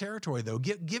some other territory, though.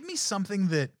 Give me something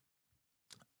that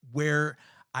where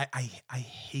I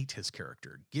hate his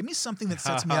character. Give me something that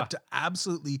sets me up to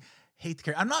absolutely hate the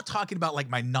character. I'm not talking about like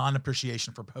my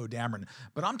non-appreciation for Poe Dameron,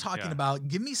 but I'm talking about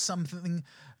give me something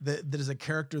that is a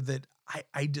character that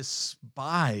I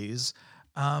despise,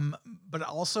 but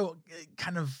also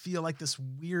kind of feel like this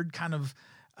weird kind of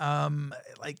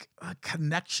like a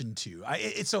connection to.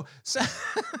 It's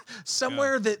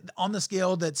somewhere that on the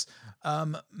scale that's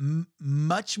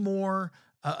much more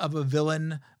of a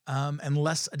villain and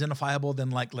less identifiable than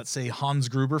like, let's say, Hans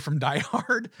Gruber from Die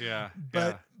Hard.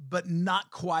 But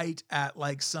not quite at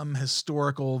like some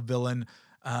historical villain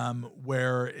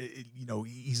where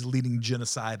he's leading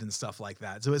genocide and stuff like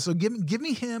that. So give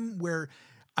me him where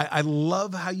I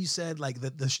love how you said like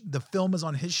the film is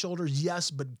on his shoulders,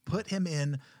 yes, but put him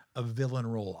in a villain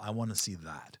role. I want to see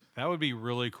that. That would be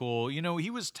really cool. He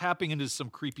was tapping into some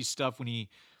creepy stuff when he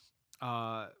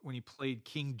played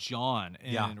King John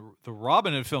in the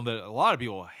Robin Hood film that a lot of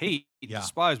people hate,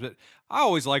 despise, but I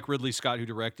always like Ridley Scott who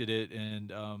directed it,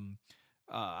 and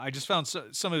I just found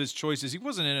some of his choices. He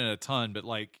wasn't in it a ton, but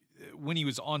like when he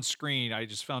was on screen, I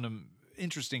just found him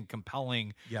interesting,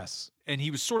 compelling. Yes. And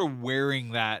he was sort of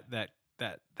wearing that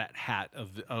hat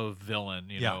of villain,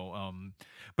 you Yeah. know.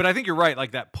 But I think you're right,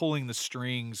 like that pulling the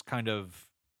strings kind of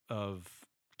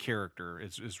character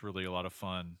is really a lot of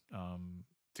fun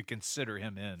to consider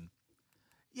him in.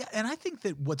 Yeah, and I think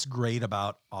that what's great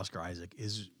about Oscar Isaac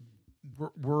is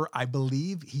I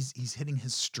believe he's hitting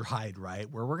his stride, right?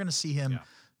 Where we're going to see him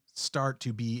start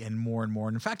to be in more and more.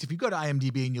 And in fact, if you go to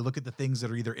IMDb and you look at the things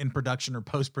that are either in production or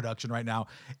post-production right now,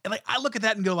 and like I look at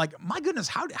that and go like, my goodness,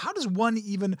 how does one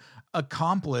even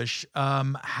accomplish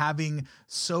having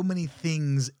so many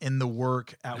things in the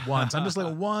work at once? I'm just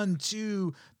like 1,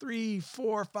 2, 3,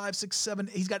 4, 5, 6, 7.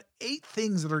 He's got 8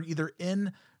 things that are either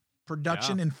in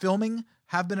production and filming,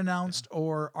 have been announced,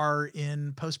 or are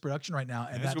in post-production right now.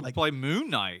 And he's going to play Moon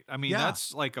Knight. I mean,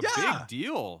 that's like a big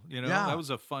deal. You know, that was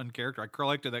a fun character. I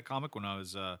collected that comic when I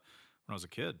was a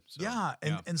kid. So,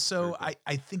 and so cool.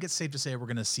 I think it's safe to say we're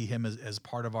going to see him as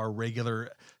part of our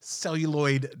regular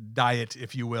celluloid diet,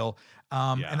 if you will.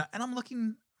 And I'm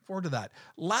looking forward to that.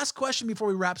 Last question before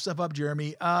we wrap stuff up,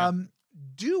 Jeremy.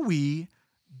 Do we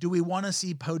want to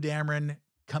see Poe Dameron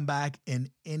come back in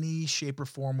any shape or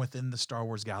form within the Star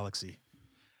Wars galaxy?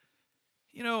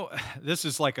 You know, this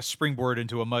is like a springboard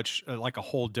into a much like a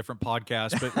whole different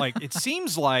podcast, but like it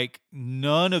seems like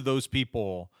none of those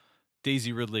people,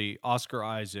 Daisy Ridley, Oscar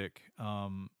Isaac,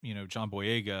 John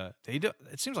Boyega,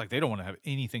 it seems like they don't want to have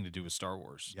anything to do with Star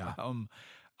Wars. Yeah.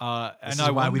 This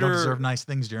is why we don't deserve nice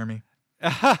things, Jeremy.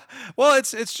 Well,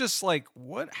 it's just like,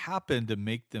 what happened to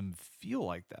make them feel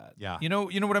like that? Yeah. You know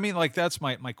what I mean? Like that's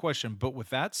my question. But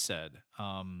with that said,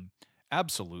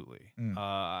 absolutely.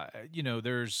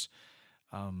 There's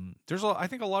I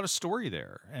think a lot of story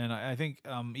there, and I think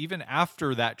even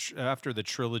after after the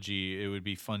trilogy, it would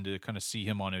be fun to kind of see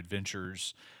him on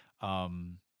adventures.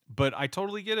 But I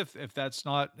totally get if that's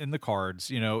not in the cards.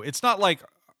 You know, it's not like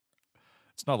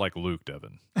Luke,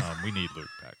 Devin. We need Luke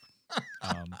back.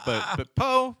 But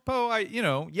Poe,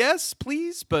 yes,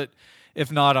 please. But if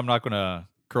not, I'm not going to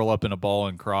curl up in a ball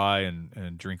and cry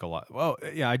and drink a lot. Well,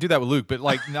 yeah, I do that with Luke, but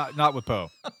like not with Poe.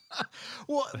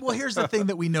 Well, here's the thing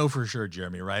that we know for sure,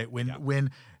 Jeremy, right?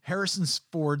 When Harrison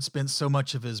Ford spent so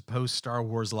much of his post-Star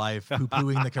Wars life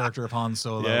poo-pooing the character of Han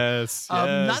Solo. Yes.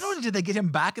 Not only did they get him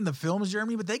back in the films,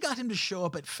 Jeremy, but they got him to show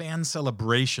up at fan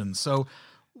celebrations. So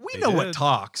we know what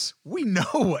talks.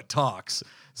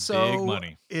 So big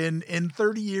money. In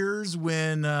 30 years,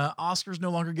 when Oscar's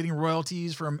no longer getting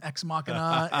royalties from Ex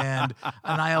Machina and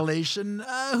Annihilation,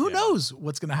 who knows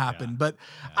what's going to happen? But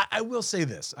I will say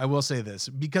this.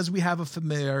 Because we have a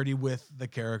familiarity with the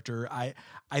character, I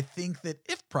think that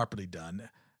if properly done,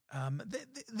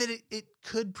 that it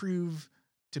could prove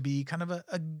to be kind of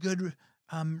a good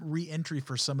re-entry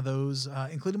for some of those,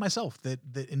 including myself, that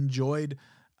enjoyed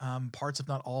parts, if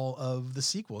not all, of the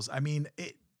sequels. I mean,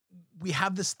 we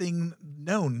have this thing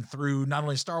known through not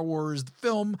only Star Wars, the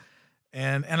film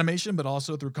and animation, but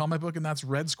also through comic book, and that's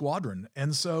Red Squadron.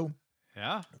 And so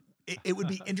it would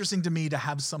be interesting to me to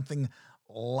have something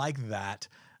like that.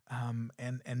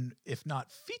 And if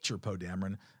not feature Poe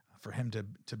Dameron, for him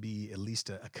to be at least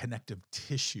a connective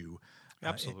tissue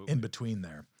in between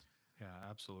there. Yeah,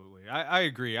 absolutely. I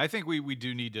agree. I think we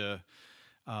do need to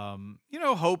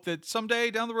hope that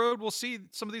someday down the road we'll see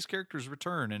some of these characters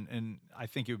return, and I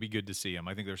think it would be good to see them.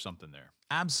 I think there's something there.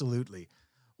 Absolutely.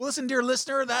 Well, listen, dear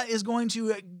listener, that is going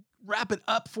to wrap it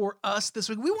up for us this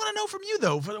week. We want to know from you,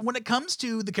 though, when it comes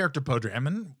to the character Poe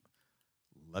Dameron.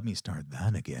 Let me start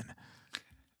that again.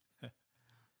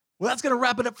 Well, that's going to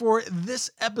wrap it up for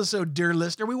this episode, dear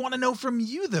listener. We want to know from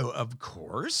you, though, of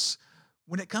course,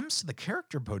 when it comes to the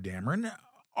character Poe Dameron,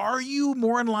 are you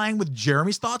more in line with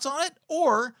Jeremy's thoughts on it,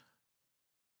 or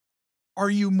are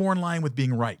you more in line with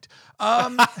being right?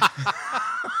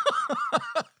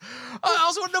 I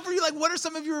also want to know from you, like, what are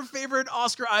some of your favorite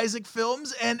Oscar Isaac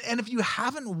films? And if you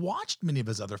haven't watched many of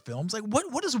his other films, like,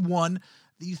 what is one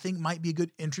that you think might be a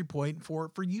good entry point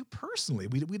for you personally?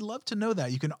 We'd love to know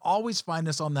that. You can always find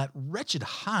us on that wretched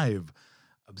hive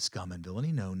of scum and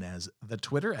villainy known as the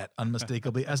Twitter at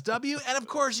unmistakably.sw. And of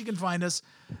course, you can find us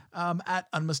at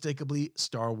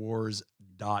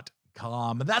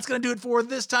unmistakably.starwars.com. That's going to do it for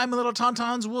this time, Little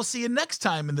Tauntauns. We'll see you next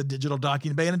time in the digital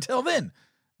docking bay. And until then,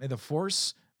 may the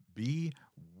Force be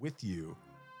with you.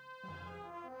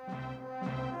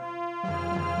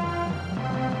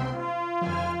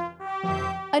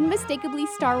 Unmistakably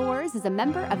Star Wars is a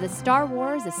member of the Star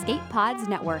Wars Escape Pods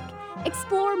Network.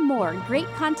 Explore more great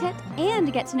content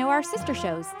and get to know our sister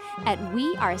shows at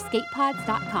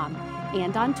weareescapepods.com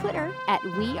and on Twitter at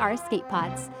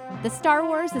weareescapepods. The Star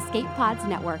Wars Escape Pods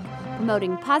Network,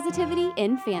 promoting positivity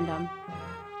in fandom.